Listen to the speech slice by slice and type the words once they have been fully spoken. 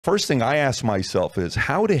First thing I ask myself is,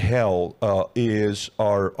 how the hell is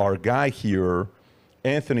our guy here,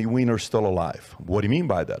 Anthony Weiner, still alive? What do you mean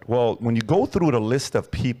by that? Well, when you go through the list of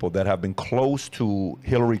people that have been close to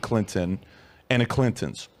Hillary Clinton and the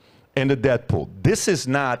Clintons and the Deadpool, this is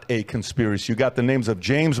not a conspiracy. You got the names of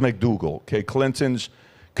James McDougal, okay, Clinton's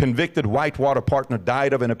convicted Whitewater partner,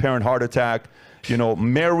 died of an apparent heart attack. You know,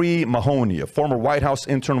 Mary Mahoney, a former White House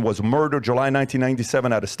intern, was murdered July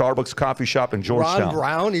 1997 at a Starbucks coffee shop in Georgetown. Ron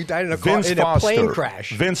Brown, he died in a plane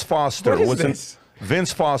crash. Vince Foster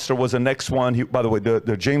Vince Foster was the next one. By the way,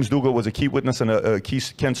 the James Dougal was a key witness in a key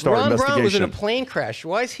Ken Starr investigation. Ron Brown was in a plane crash.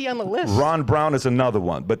 Why is he on the list? Ron Brown is another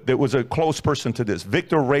one, but there was a close person to this.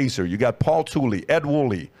 Victor Razor. You got Paul Tooley, Ed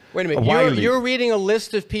Woolley. Wait a minute. You're reading a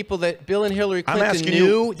list of people that Bill and Hillary Clinton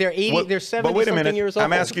knew. They're 80. They're 70-something years old.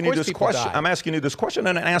 I'm asking you this question. I'm asking you this question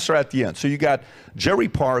and an answer at the end. So you got Jerry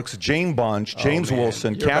Parks, Jane Bunch, James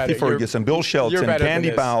Wilson, Kathy Ferguson, Bill Shelton,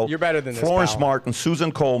 Candy Bow, Florence Martin,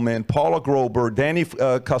 Susan Coleman, Paula Grober, Danny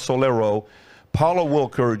Casolero, Paula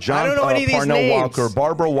Wilker, John Parnell Walker,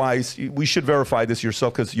 Barbara Weiss. We should verify this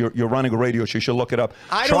yourself because you're running a radio show. You should look it up.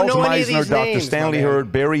 Charles Meisner, Dr. Stanley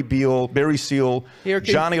Hurd, Barry Beal, Barry Seal,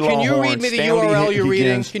 Johnny Lawhorn. Can you read me the URL you're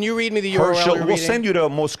reading? Can you read me the URL you're reading? We'll send you the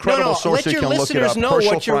most credible source you can look it up. Let your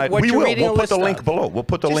listeners know what you're reading. We'll put the link below. We'll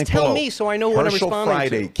put the link below. Just tell me so I know what I'm responding to. Herschel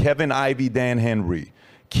Friday, Kevin Ivey, Dan Henry,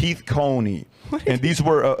 Keith Coney. And these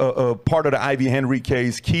were part of the Ivy Henry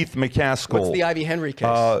case. Keith McCaskill. What's the Ivy Henry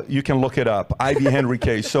case? You can look it up. Ivy Henry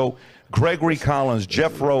case. So Gregory Collins,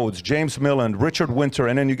 Jeff Rhodes, James Milland, Richard Winter,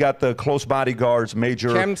 and then you got the close bodyguards,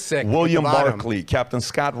 Major William Barkley, Captain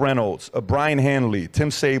Scott Reynolds, Brian Hanley,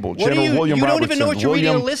 Tim Sable, General William Robertson. You don't even know what you're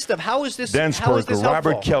reading a list of. How is this helpful?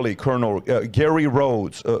 Robert Kelly, Colonel Gary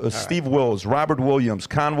Rhodes, Steve Wills, Robert Williams,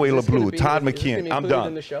 Conway LeBlue, Todd McKeon. I'm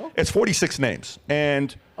done. It's 46 names.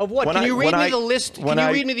 And of what? Can you read me the list? Can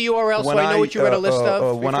you read me the URL so I know what you read a list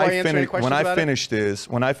of before I answer any questions about it?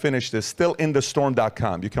 When I finish this,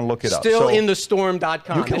 stillinthestorm.com. You can look it up.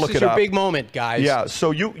 Stillinthestorm.com. You can look it up. This is your big moment, guys. Yeah, so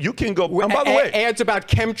you can go. And by the way, ads about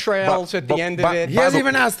chemtrails at the end of it. He hasn't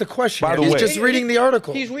even asked the question. He's just reading the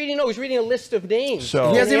article. He's reading a list of names.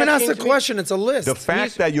 So he hasn't even asked the question. It's a list. The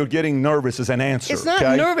fact that you're getting nervous is an answer. It's not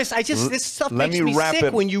nervous. This stuff makes me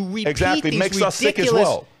sick when you repeat exactly. these Makes ridiculous. Us sick as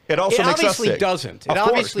well. It also makes us sick. It obviously doesn't. Of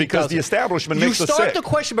course, because the establishment makes us sick. You start the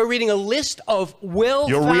question by reading a list of well-founded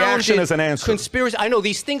Your reaction is an answer. Conspiracy. I know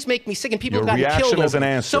these things make me sick, and people have gotten killed. Your reaction is an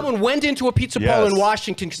answer. Someone went into a pizza parlor in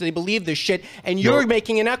Washington because they believe this shit, and you're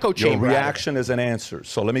making an echo chamber. Your reaction is an answer.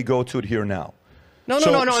 So let me go to it here now. No. Your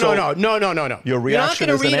reaction is an answer. You're not going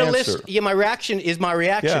to read a list. Yeah, my reaction is my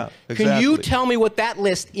reaction. Yeah, exactly. Can you tell me what that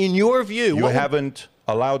list, in your view? You haven't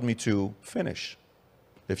allowed me to finish.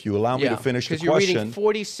 If you allow me to finish the question, because you're reading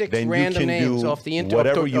 46 random names off the internet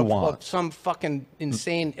whatever you want. Of some fucking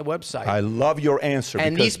insane website. I love your answer.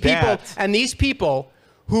 And these people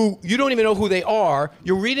who you don't even know who they are,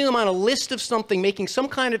 you're reading them on a list of something, making some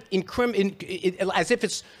kind of as if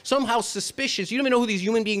it's somehow suspicious. You don't even know who these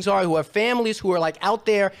human beings are, who have families, who are like out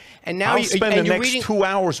there. And now I'll spend the next 2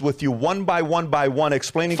 hours with you, one by one,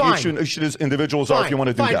 explaining each individuals are if you want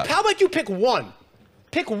to do that. How about you pick one?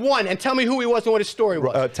 Pick one and tell me who he was and what his story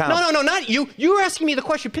was. No, not you. You were asking me the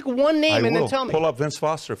question. Pick one name and then tell me. Pull up Vince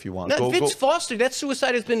Foster if you want. Vince Foster, that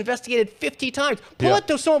suicide has been investigated 50 times. Pull up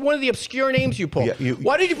one of the obscure names you pulled.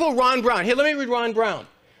 Why did you pull Ron Brown? Here, let me read Ron Brown.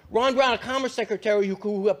 Ron Brown, a Commerce Secretary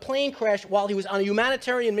who a plane crashed while he was on a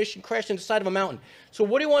humanitarian mission, crashed into the side of a mountain. So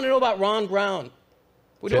what do you want to know about Ron Brown?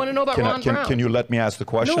 What do you want to know about Ron Brown? Can you let me ask the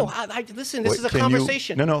question? No, listen, this is a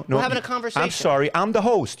conversation. No. We're having a conversation. I'm sorry. I'm the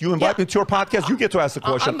host. You invite me to your podcast. You get to ask the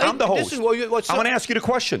question. I'm the host. I'm going to ask you the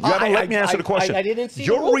question. You haven't let me answer the question. I didn't see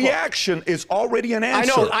your reaction is already an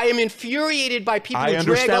answer. I know. I am infuriated by people who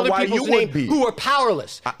drag other people's names who are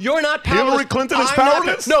powerless. You're not powerless. Hillary Clinton is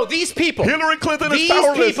powerless? No, these people. Hillary Clinton is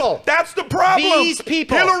powerless. These people. That's the problem. These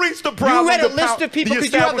people. Hillary's the problem. You read a list of people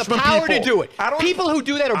because you have the power to do it. People who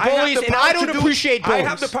do that are bullies, and I don't appreciate bullies.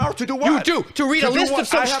 I have the power to do what? You do. To read a list of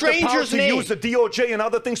some stranger's names. I have the power to use the DOJ and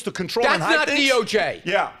other things to control and hide things. That's not DOJ.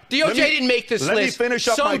 Yeah. DOJ didn't make this list. Let me finish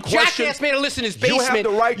up my question. Some jackass made a list in his basement. You have the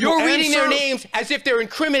right to You're reading their names as if they're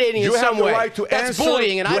incriminating in some way. You have the right to answer. That's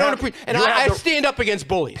bullying, and I don't appreciate. And I stand up against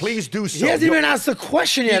bullies. Please do so. He hasn't even asked the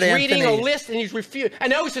question yet, Anthony. He's reading a list, and he's refused.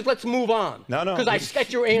 And now he says, let's move on. No. Because I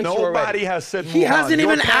sketched your answer already. Nobody has said move on. He hasn't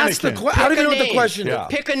even asked the question. I don't even know what the question is.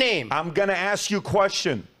 Pick a name. I'm going to ask you a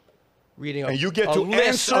question. reading and you get a to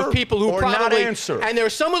list answer of people who or probably, not answer. And there are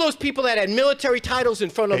some of those people that had military titles in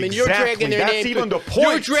front of them, and you're dragging their That's name. Even the point.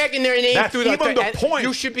 You're dragging their name That's through even the point.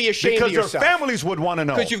 You should be ashamed because of yourself. Because their families would want to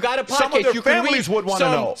know. Because you've got a podcast. Some of their you can families read would want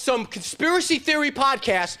to know. Some conspiracy theory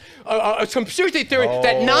podcast, some conspiracy theory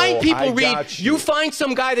that 9 people read. You find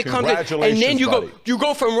some guy that comes in, and then you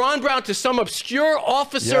go from Ron Brown to some obscure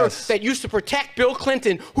officer that used to protect Bill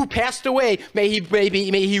Clinton, who passed away. May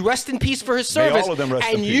he rest in peace for his service. May all of them rest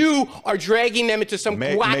in and peace. You are dragging them into some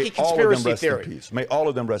wacky conspiracy theory. May all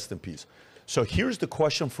of them rest in peace. So here's the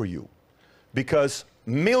question for you, because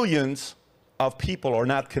millions of people are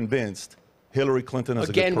not convinced Hillary Clinton is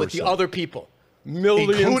a good person. Again, with the other people,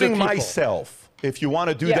 millions including of people. myself. If you want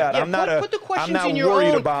to do that, I'm not put the questions I'm not in your worried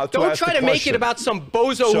own. about. Don't try to make it about some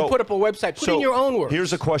bozo who put up a website. Put in your own words.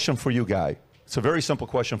 Here's a question for you, Guy. It's a very simple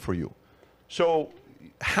question for you. So,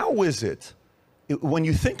 how is it when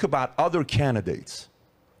you think about other candidates?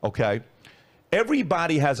 Okay,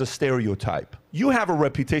 everybody has a stereotype. You have a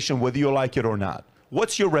reputation whether you like it or not.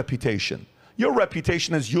 What's your reputation? Your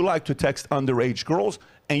reputation is you like to text underage girls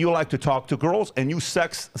and you like to talk to girls and you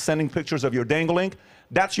sex sending pictures of your dangling.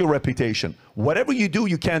 That's your reputation. Whatever you do,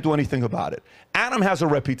 you can't do anything about it. Adam has a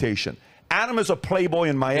reputation. Adam is a playboy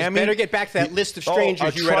in Miami. You better get back to that list of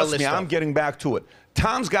strangers you read a list of. Trust me, I'm getting back to it.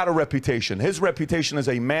 Tom's got a reputation. His reputation is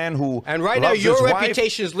a man who And right now, your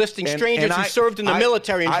reputation is listing strangers who served in the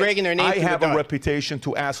military and dragging their name through the I have a reputation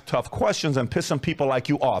to ask tough questions and piss some people like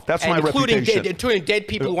you off. That's my reputation. Including dead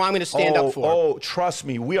people who I'm going to stand up for. Oh, trust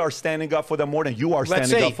me. We are standing up for them more than you are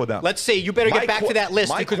standing up for them. Let's see. You better get back to that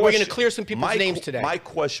list because we're going to clear some people's names today. My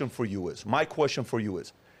question for you is,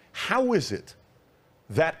 how is it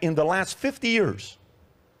that in the last 50 years,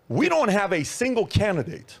 we don't have a single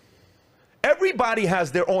candidate? Everybody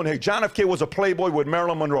has their own. Hey, John F. K. was a playboy with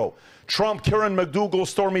Marilyn Monroe. Trump, Karen McDougal,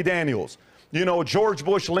 Stormy Daniels. You know, George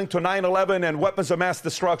Bush linked to 9/11 and weapons of mass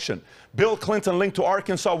destruction. Bill Clinton linked to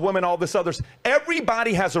Arkansas women, all this others.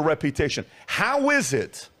 Everybody has a reputation. How is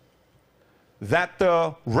it that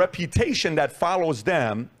the reputation that follows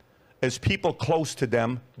them is people close to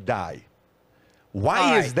them die?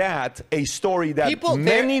 Why is that a story that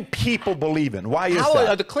many people believe in? Why is that?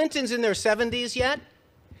 Are the Clintons in their 70s yet?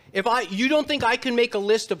 You don't think I can make a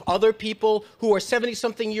list of other people who are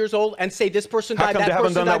 70-something years old and say this person died, that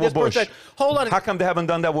person died, this person died? Hold on. How come they haven't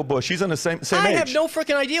done that with Bush? He's in the same age. I have no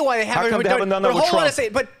freaking idea why they haven't. How come they haven't done that with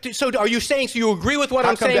Trump? So are you saying, so you agree with what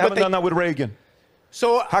I'm saying? How come they haven't done that with Reagan?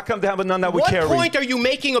 So how come they haven't done that with Kerry? What point are you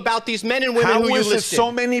making about these men and women who you listed? How is it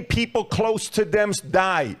so many people close to them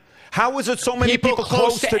die? How is it so many people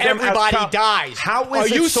close to them? Everybody dies. How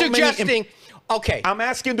is it you so suggesting? Okay. I'm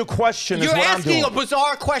asking the question. You're asking a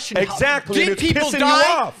bizarre question. Exactly. Did people die?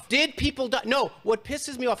 You off. Did people die? No. What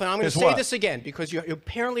pisses me off, and I'm going to say this again because you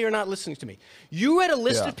apparently are not listening to me. You read a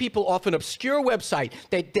list of people off an obscure website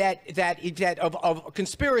of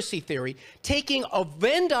conspiracy theory, taking a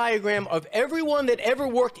Venn diagram of everyone that ever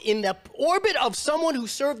worked in the orbit of someone who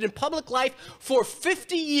served in public life for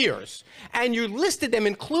 50 years, and you listed them,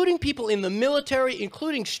 including people in the military,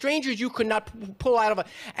 including strangers you could not pull out of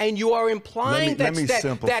and you are implying that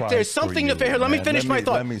there's something nefarious. Let me finish my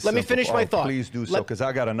thought. Let me finish my thought. Please do so, because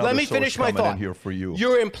I got another source coming in here for you.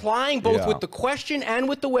 You're implying both with the question and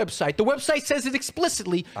with the website. The website says it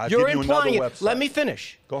explicitly. You're implying it. Let me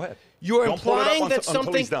finish. Go ahead. You're implying that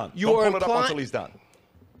something. You are implying until he's done.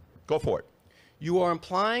 Go for it. You are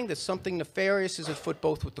implying that something nefarious is afoot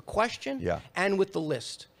both with the question and with the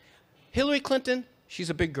list. Hillary Clinton,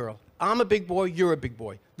 she's a big girl. I'm a big boy. You're a big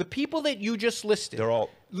boy. The people that you just listed. They're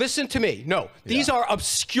all. Listen to me. No, these are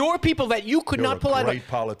obscure people that you could not pull out. You're a great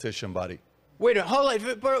politician, buddy. Wait a minute, hold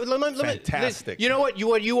on. Fantastic. You know what?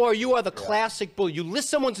 You are the classic bully. You list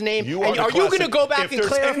someone's name. Are you going to go back and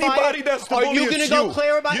clarify it? Are you going to go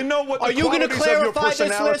clarify? You know what the qualities of your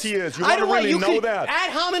personality is. You want to really know that.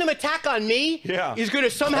 Ad hominem attack on me is going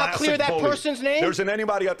to somehow clear that person's name? There isn't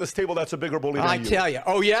anybody at this table that's a bigger bully than you. I tell you.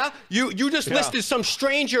 Oh, yeah? You just listed some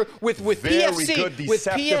stranger with PFC. Very good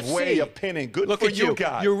deceptive way of pinning. Good for you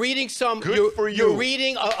guys. You're reading You're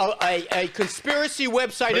reading a conspiracy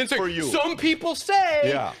website. Good for you. Some people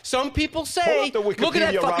say. Some people say. Look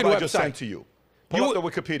at that fucking website. Just sent to you. Pull up the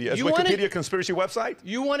Wikipedia. Is Wikipedia a conspiracy website?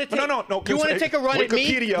 You want to take? No. You want to take a run at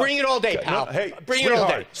me? Bring it all day, pal. Hey, bring it all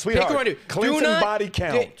day. Sweetheart. Take a run. Clinton body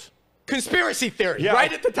count. Conspiracy theory.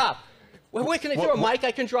 Right at the top. Wait, can I throw a mic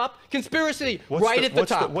I can drop? Conspiracy right at the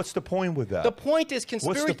top. What's the point with that? The point is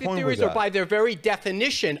conspiracy theories are by their very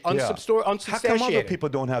definition unsubstantiated. How come other people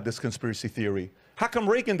don't have this conspiracy theory? How come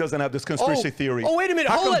Reagan doesn't have this conspiracy theory? Oh, wait a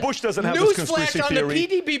minute. How come Bush doesn't have this conspiracy theory? On the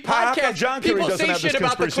PBD podcast, how come John Kerry doesn't have this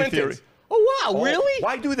conspiracy theory? Oh, wow, really?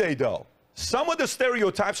 Why do they, though? Some of the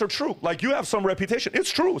stereotypes are true. Like, you have some reputation. It's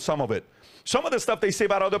true, some of it. Some of the stuff they say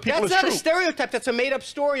about other people is true. That's not a stereotype. That's a made-up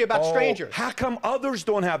story about strangers. How come others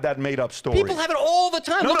don't have that made-up story? People have it all the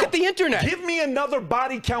time. Look at the internet. Give me another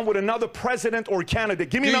body count with another president or candidate.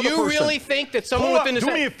 Give me another person. Do you really think that someone within the... Do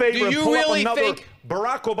me a favor and pull up another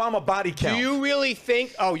Barack Obama body count. Do you really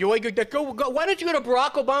think... Oh, why don't you go to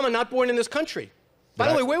Barack Obama, not born in this country? By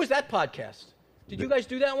the way, where was that podcast? Did you guys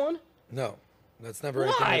do that one? No. That's never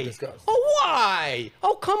anything we discussed. Oh, why?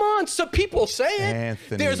 Oh, come on. Some people say it.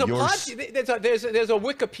 Anthony, there's a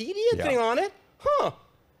Wikipedia thing on it. Huh.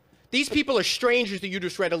 These people are strangers that you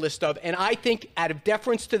just read a list of, and I think out of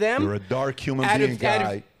deference to them... You're a dark human being,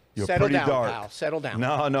 guy. You're pretty dark. Pal. Settle down.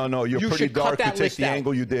 No. You're pretty dark to take the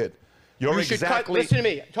angle you did. Listen to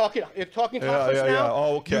me. Talking conference now.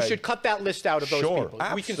 Oh, okay. You should cut that list out of those people.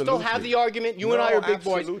 Absolutely. We can still have the argument. You and I are big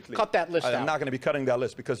boys. Cut that list out. I'm not going to be cutting that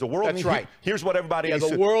list because the world That's needs... right. Here's what everybody needs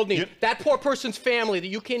the world needs. That poor person's family that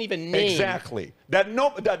you can't even name. Exactly.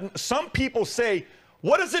 That some people say,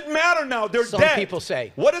 what does it matter now? They're dead. Some people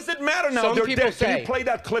say. What does it matter now? They're dead. Can you play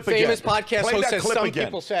that clip again? Famous podcast host says some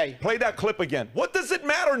people say. Play that clip again. What does it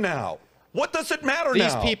matter now? What does it matter now?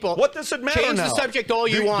 These people. What does it matter change now? the subject all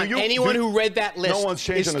you want. Anyone who read that list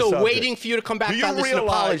is still waiting for you to come back on this and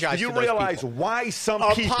apologize to those people. Do you realize why some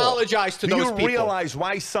people... Apologize to those people. Do you realize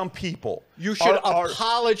why some people... You should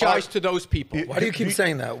apologize to those people. Why do you keep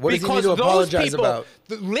saying that? What does he need to apologize about?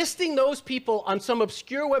 Listing those people on some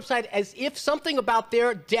obscure website as if something about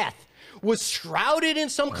their death was shrouded in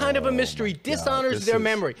some kind of a mystery, dishonors their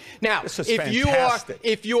memory. Now,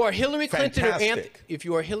 if you are Hillary Clinton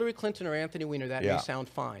or Anthony Weiner, that may sound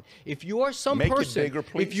fine. If you are some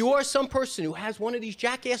person who has one of these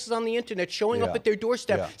jackasses on the internet showing up at their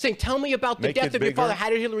doorstep saying, "Tell me about the death of your father.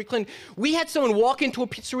 How did Hillary Clinton?" We had someone walk into a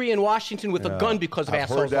pizzeria in Washington with a gun because of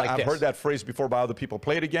assholes like this. I've heard that phrase before by other people.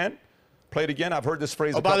 Play it again. Play it again. I've heard this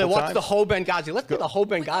phrase a couple times. By the way, what's the whole Benghazi? Let's get the whole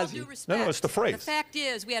Benghazi. No, it's the phrase. The fact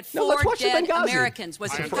is, we had 4 dead Americans.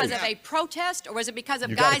 Was it because of a protest, or was it because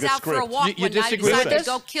of guys out for a walk one night decided to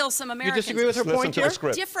go kill some Americans? You disagree with her point here?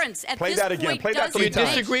 Difference at play this that again. point Play that 3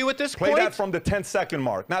 times. You disagree with this point? Play that from the 10-second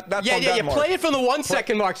mark, not from that mark. Play it from the 1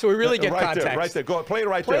 second mark so we really get context. Right there. Go play it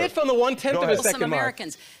right there. Play it from the 1/10 of a second mark.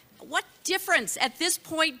 What difference at this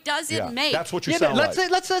point does it make? That's what you sound like.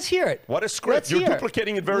 Let's hear it. What a script. You're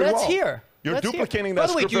duplicating it very well. Let's hear. You're duplicating that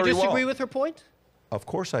script very well. By the way, do you disagree with her point? Of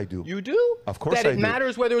course I do. You do? Of course I do. That it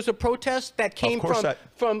matters whether it was a protest that came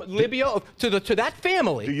from Libya to that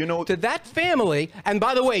family. Do you know? To that family. And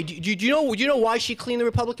by the way, do you know why she cleaned the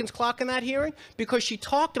Republicans' clock in that hearing? Because she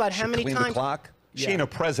talked about how many times. She cleaned the clock? She ain't a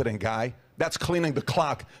president, guy. That's cleaning the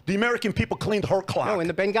clock. The American people cleaned her clock. No, in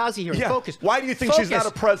the Benghazi hearing. Focus. Why do you think she's not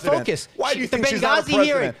a president? Focus. Why do you think she's not a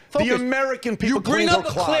president? The American people cleaned her clock.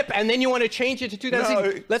 You bring up a clip and then you want to change it to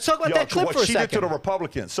 2000. Let's talk about that clip for a second. What she did to the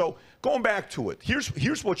Republicans. So going back to it,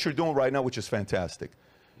 here's what you're doing right now, which is fantastic.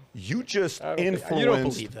 You just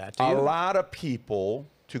influenced a lot of people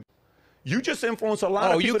to. You just influence a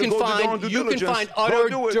lot of people to go do their own due diligence. You can find utter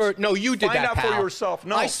dirt. No, you did that, pal. Find out for yourself.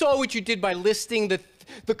 No. I saw what you did by listing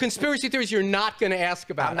the conspiracy theories you're not going to ask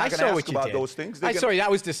about. I'm not going to ask about those things. Sorry,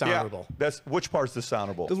 that was dishonorable. Yeah, which part's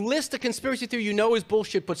dishonorable? The list of conspiracy theory you know is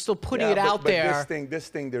bullshit, but still putting it out there. This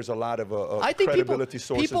thing, there's a lot of credibility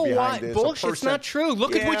sources behind this. Bullshit's not true.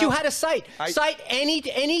 Look at what you had to cite. Cite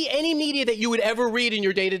any media that you would ever read in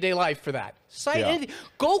your day-to-day life for that. Cite anything.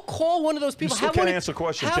 Go call one of those people. You still can't answer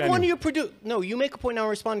questions, have one of your producers. No, you make a point now. I'm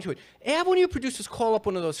responding to it. Have one of your producers call up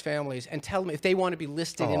one of those families and tell them if they want to be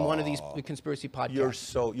listed in one of these conspiracy podcasts.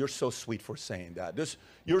 You're so sweet for saying that.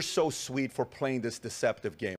 You're so sweet for playing this deceptive game.